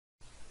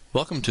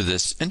Welcome to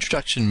this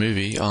introduction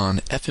movie on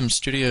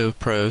FMStudio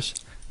Pro's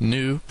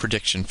new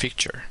prediction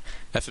feature.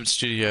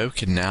 FMStudio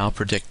can now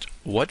predict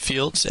what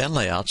fields and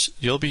layouts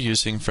you'll be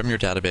using from your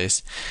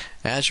database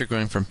as you're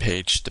going from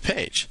page to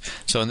page.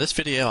 So in this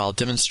video, I'll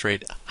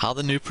demonstrate how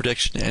the new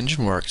prediction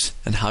engine works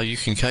and how you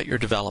can cut your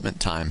development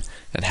time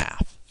in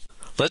half.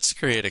 Let's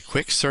create a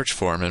quick search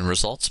form and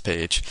results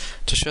page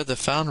to show the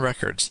found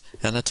records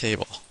in a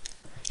table.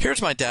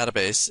 Here's my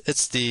database.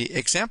 It's the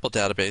example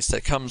database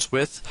that comes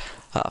with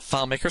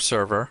FileMaker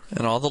Server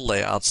and all the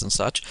layouts and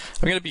such.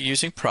 I'm going to be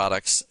using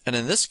products, and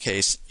in this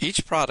case,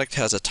 each product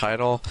has a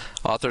title,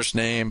 author's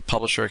name,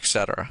 publisher,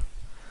 etc.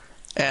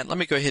 And let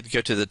me go ahead and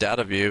go to the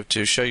data view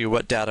to show you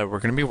what data we're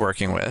going to be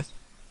working with.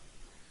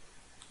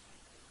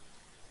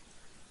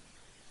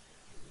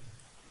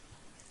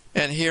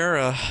 And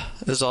here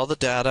is all the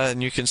data,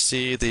 and you can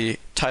see the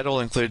title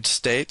includes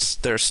states,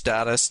 their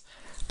status,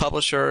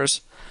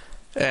 publishers,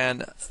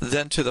 and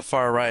then to the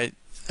far right,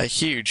 a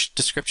huge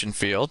description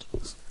field.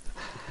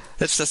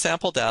 It's the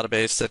sample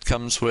database that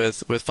comes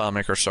with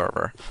FileMaker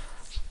Server.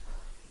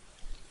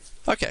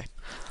 Okay,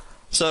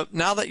 so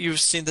now that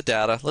you've seen the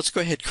data, let's go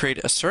ahead and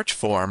create a search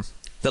form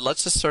that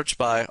lets us search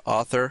by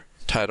author,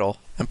 title,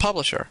 and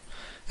publisher.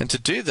 And to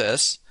do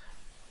this,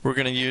 we're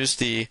going to use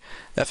the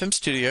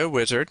FMStudio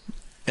wizard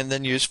and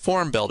then use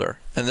Form Builder.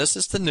 And this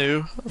is the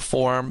new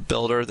Form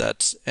Builder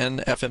that's in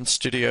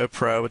FMStudio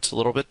Pro. It's a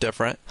little bit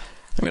different.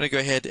 I'm going to go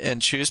ahead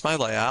and choose my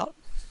layout.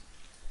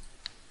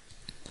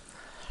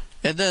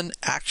 And then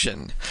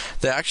action.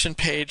 The action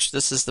page,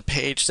 this is the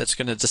page that's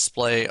going to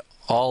display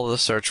all of the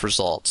search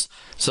results.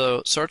 So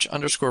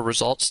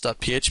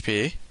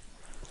search_results.php.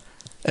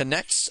 And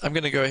next, I'm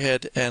going to go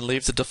ahead and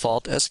leave the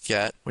default as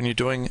get. When you're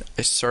doing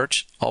a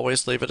search,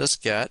 always leave it as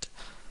get.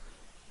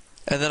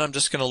 And then I'm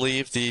just going to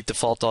leave the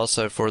default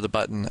also for the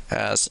button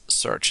as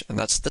search. And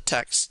that's the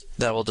text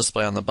that will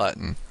display on the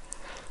button.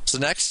 So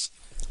next,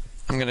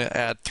 I'm going to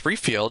add 3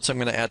 fields. I'm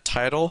going to add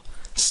title,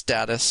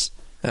 status,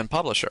 and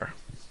publisher.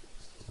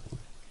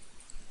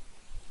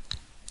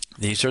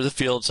 These are the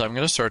fields I'm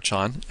going to search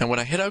on, and when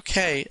I hit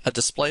OK, a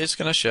display is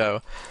going to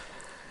show,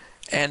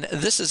 and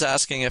this is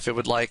asking if it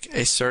would like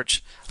a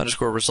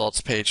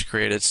search_results page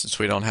created since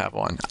we don't have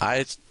one.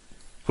 I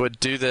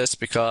would do this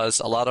because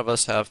a lot of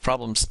us have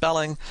problems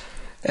spelling,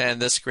 and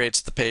this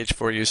creates the page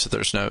for you so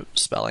there's no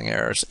spelling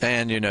errors,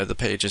 and you know the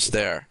page is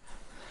there.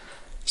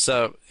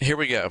 So here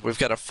we go. We've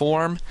got a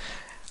form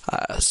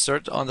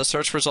search on the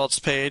search results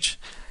page.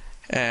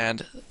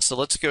 And so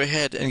let's go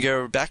ahead and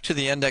go back to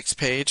the index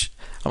page.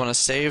 I'm going to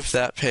save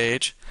that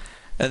page,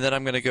 and then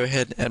I'm going to go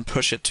ahead and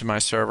push it to my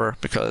server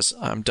because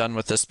I'm done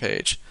with this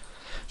page.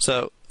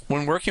 So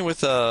when working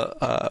with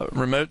a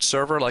remote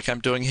server like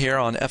I'm doing here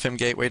on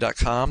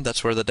fmgateway.com,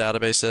 that's where the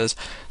database is,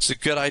 it's a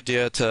good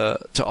idea to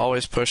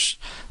always push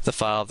the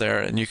file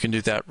there, and you can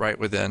do that right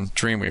within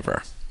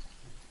Dreamweaver.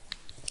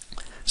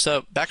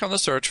 So back on the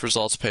search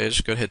results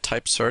page, go ahead,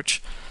 type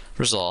search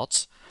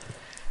results.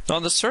 Now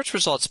on the search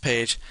results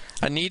page,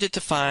 I needed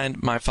to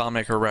find my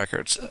FileMaker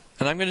records,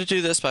 and I'm going to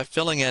do this by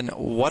filling in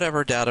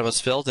whatever data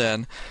was filled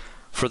in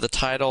for the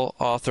title,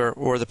 author,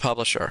 or the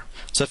publisher.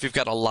 So if you've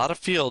got a lot of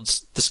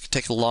fields, this could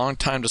take a long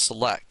time to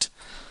select.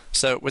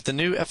 So with the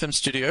new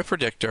FMStudio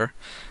predictor,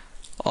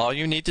 all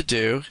you need to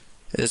do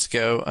is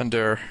go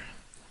under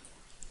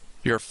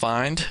your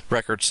Find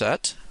Record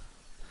Set,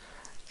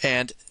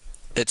 and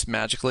it's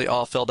magically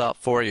all filled out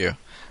for you.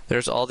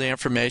 There's all the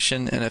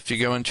information, and if you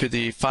go into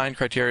the find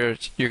criteria,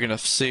 you're going to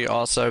see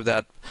also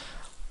that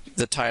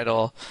the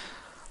title,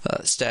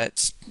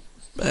 stats,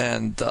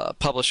 and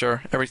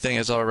publisher, everything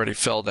is already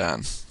filled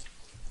in.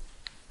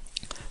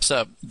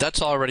 So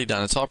that's already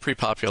done. It's all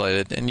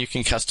pre-populated, and you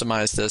can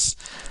customize this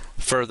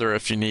further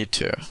if you need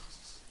to.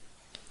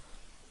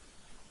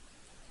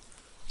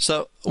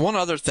 So one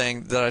other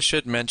thing that I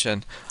should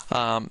mention,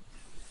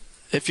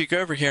 if you go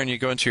over here and you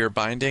go into your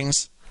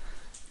bindings,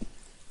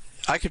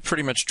 I could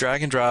pretty much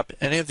drag and drop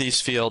any of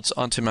these fields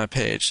onto my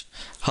page.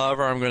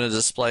 However, I'm going to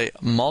display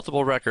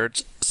multiple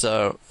records,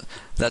 so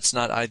that's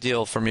not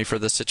ideal for me for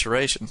this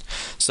situation.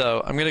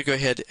 So I'm going to go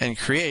ahead and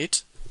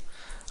create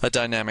a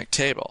dynamic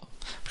table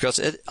because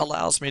it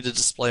allows me to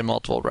display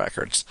multiple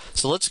records.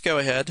 So let's go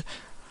ahead,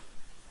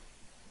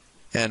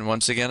 and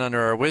once again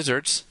under our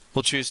wizards,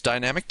 we'll choose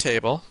dynamic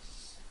table,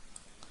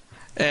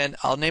 and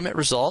I'll name it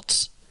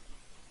results,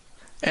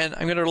 and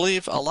I'm going to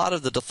leave a lot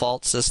of the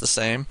defaults as the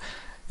same.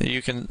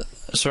 You can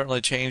certainly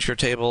change your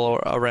table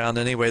around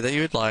any way that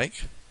you'd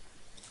like.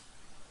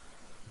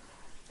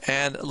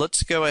 And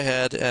let's go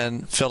ahead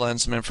and fill in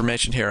some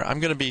information here. I'm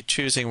going to be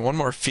choosing one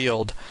more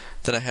field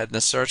than I had in the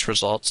search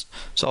results.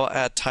 So I'll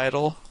add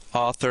title,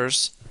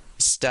 authors,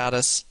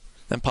 status,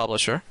 and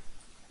publisher.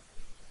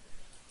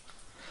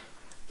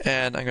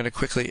 And I'm going to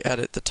quickly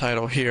edit the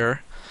title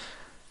here.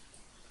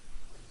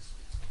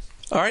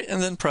 Alright,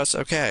 and then press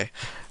OK.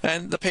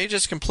 And the page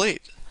is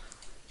complete.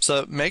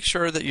 So make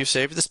sure that you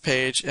save this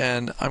page,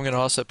 and I'm going to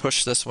also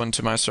push this one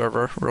to my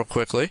server real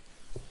quickly.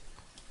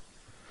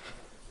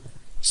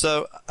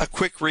 So a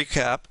quick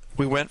recap,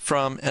 we went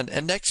from an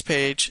index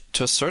page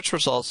to a search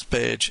results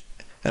page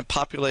and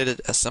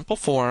populated a simple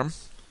form,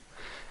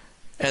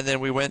 and then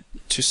we went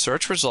to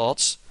search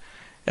results,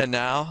 and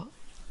now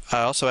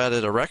I also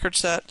added a record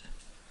set,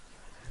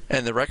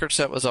 and the record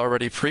set was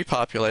already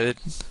pre-populated,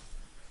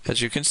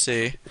 as you can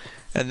see,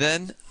 and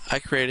then I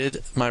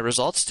created my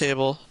results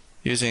table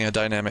using a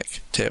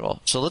dynamic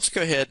table. So let's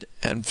go ahead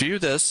and view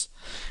this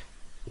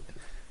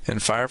in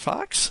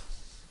Firefox.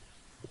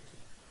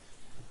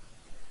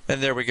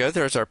 And there we go,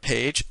 there's our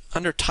page.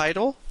 Under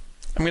title,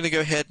 I'm going to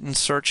go ahead and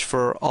search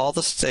for all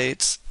the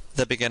states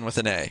that begin with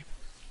an A.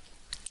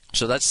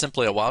 So that's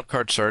simply a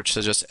wildcard search,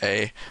 so just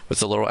A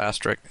with a little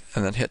asterisk,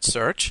 and then hit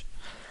search.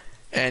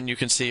 And you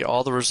can see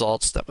all the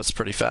results. That was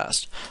pretty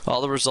fast.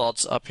 All the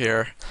results up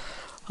here.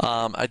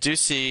 I do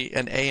see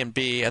an A and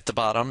B at the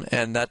bottom,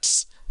 and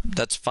that's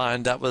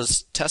fine. That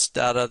was test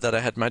data that I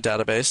had in my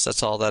database.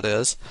 That's all that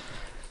is.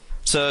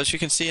 So as you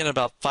can see, in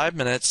about 5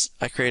 minutes,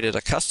 I created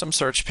a custom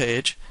search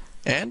page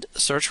and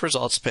search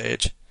results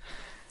page,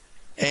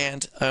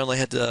 and I only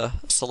had to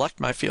select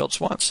my fields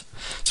once.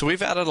 So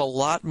we've added a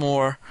lot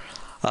more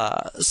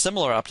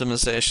similar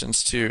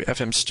optimizations to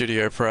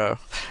FMStudio Pro.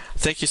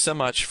 Thank you so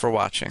much for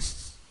watching.